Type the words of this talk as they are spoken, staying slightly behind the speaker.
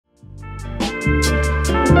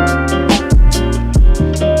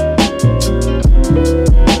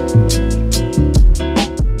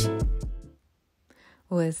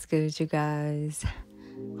good, you guys?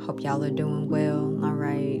 Hope y'all are doing well. All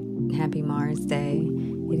right. Happy Mars Day.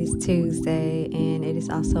 It is Tuesday and it is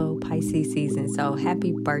also Pisces season. So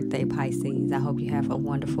happy birthday, Pisces. I hope you have a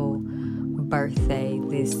wonderful birthday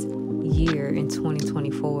this year in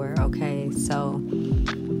 2024. Okay. So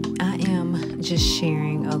I am just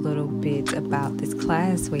sharing a little bit about this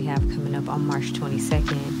class we have coming up on March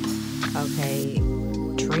 22nd. Okay.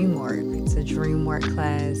 Dream work. It's a dream work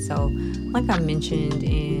class. So like I mentioned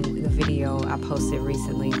in the video I posted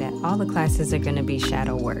recently, that all the classes are going to be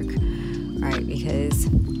shadow work, right? Because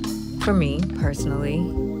for me personally,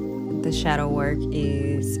 the shadow work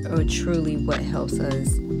is truly what helps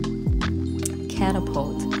us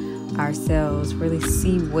catapult ourselves, really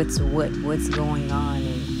see what's going on,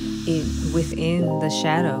 and within the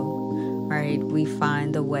shadow, right? We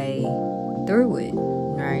find the way through it,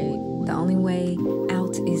 right? The only way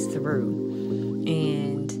out is through.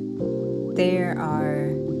 And there are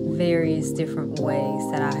various different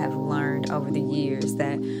ways that I have learned over the years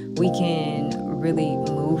that we can really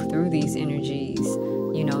move through these energies,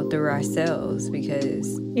 through ourselves,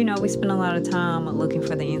 because, we spend a lot of time looking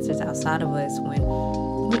for the answers outside of us when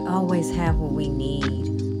we always have what we need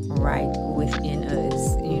right within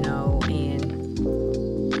us, and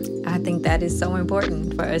I think that is so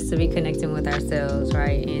important for us to be connecting with ourselves,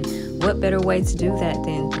 right? And what better way to do that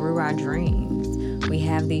than through our dreams? We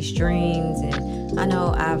have these dreams, and I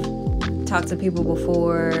know I've talked to people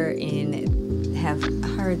before and have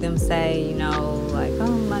heard them say, like,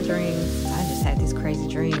 oh, my dreams, I just had this crazy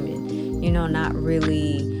dream, and, not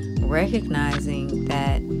really recognizing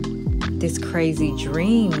that this crazy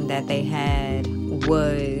dream that they had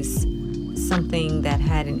was something that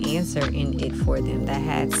had an answer in it for them, that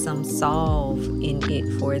had some solve in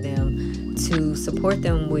it for them to support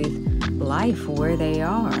them with life where they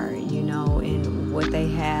are, and what they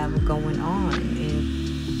have going on,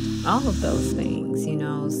 and all of those things,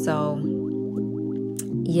 So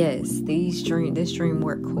yes, this dream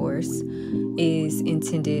work course is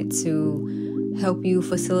intended to help you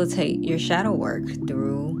facilitate your shadow work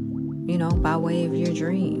through, by way of your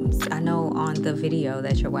dreams. I know on the video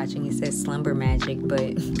that you're watching it says slumber magic,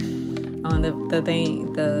 but on the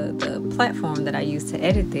platform that I use to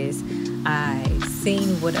edit this, I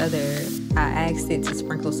asked it to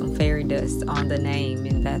sprinkle some fairy dust on the name,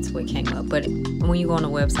 and that's what came up. But when you go on the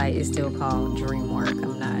website, it's still called Dream Work.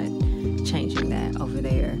 I'm not changing that over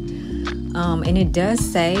there. And it does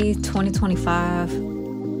say 2025.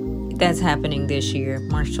 That's happening this year,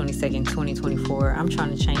 March 22nd, 2024. I'm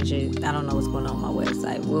trying to change it. I don't know what's going on my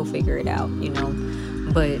website. We'll figure it out,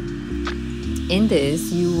 But in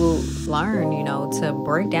this, you will learn, to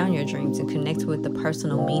break down your dreams and connect with the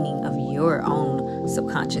personal meaning of your own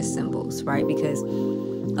subconscious symbols, right? Because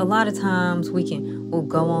a lot of times we'll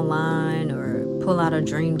go online or pull out a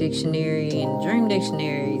dream dictionary, and dream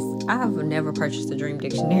dictionaries, I've never purchased a dream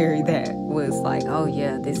dictionary that was like, oh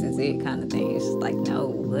yeah, this is it kind of thing. It's just like, no,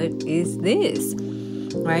 what is this?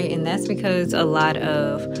 Right? And that's because a lot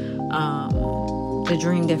of the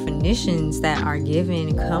dream definitions that are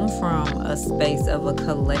given come from a space of a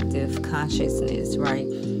collective consciousness, right?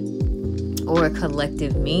 Or a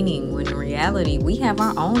collective meaning, when in reality we have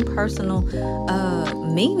our own personal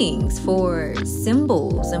meanings for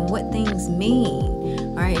symbols and what things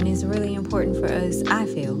mean, right? And it's really important for us, I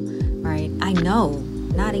feel, right? I know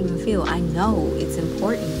it's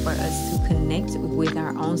important for us to connect with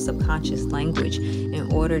our own subconscious language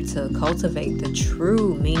in order to cultivate the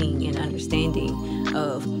true meaning and understanding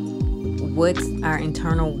of what our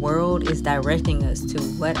internal world is directing us to,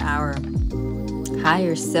 what our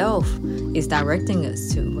higher self is directing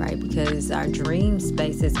us to, right? Because our dream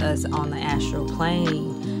space is us on the astral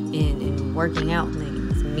plane and working out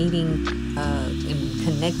things, meeting and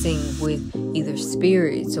connecting with either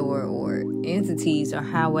spirits or entities or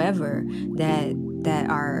however that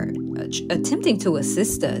are attempting to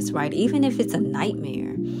assist us, right? Even if it's a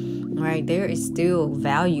nightmare, right? There is still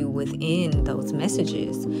value within those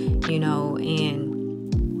messages, and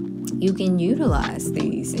you can utilize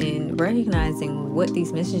these in recognizing what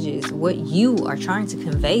these messages, what you are trying to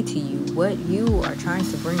convey to you, what you are trying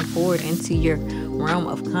to bring forward into your realm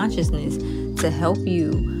of consciousness to help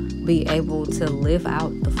you be able to live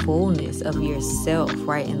out the fullness of yourself,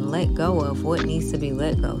 right? And let go of what needs to be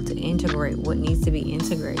let go, to integrate what needs to be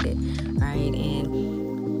integrated, right?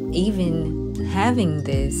 And even having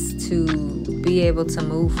this to be able to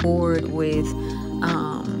move forward with,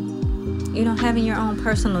 having your own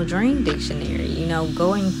personal dream dictionary,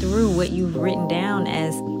 going through what you've written down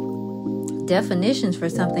as definitions for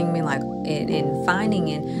something, be like, and finding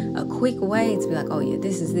in a quick way to be like, oh yeah,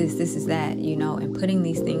 this is that, and putting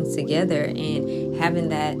these things together and having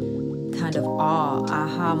that kind of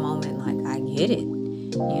aha moment, like, I get it,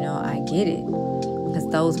 I get it. Because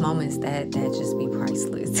those moments that just be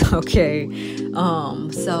priceless. Okay.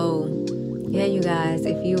 So yeah, you guys,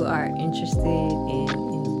 if you are interested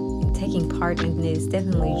in taking part in this,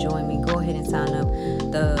 definitely join me. Go ahead and sign up.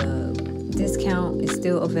 The discount is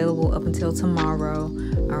still available up until tomorrow.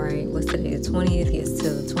 All right, what's today? The 20th. Yes,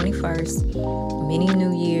 till the 21st. Many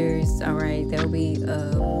New Year's. All right, there'll be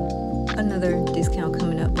another discount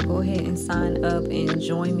coming up, but go ahead and sign up and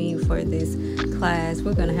join me for this class.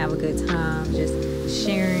 We're gonna have a good time, just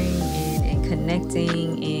sharing and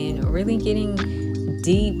connecting and really getting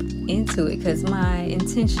deep into it, because my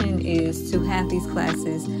intention is to have these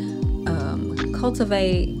classes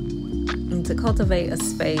cultivate a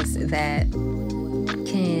space that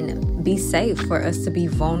can be safe for us to be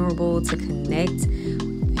vulnerable, to connect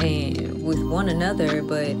and with one another,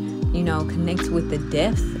 but connect with the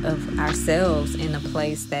depth of ourselves in a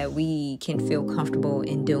place that we can feel comfortable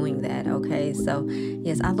in doing that. Okay, so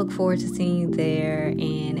yes, I look forward to seeing you there,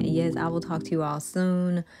 and yes, I will talk to you all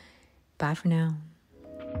soon. Bye for now.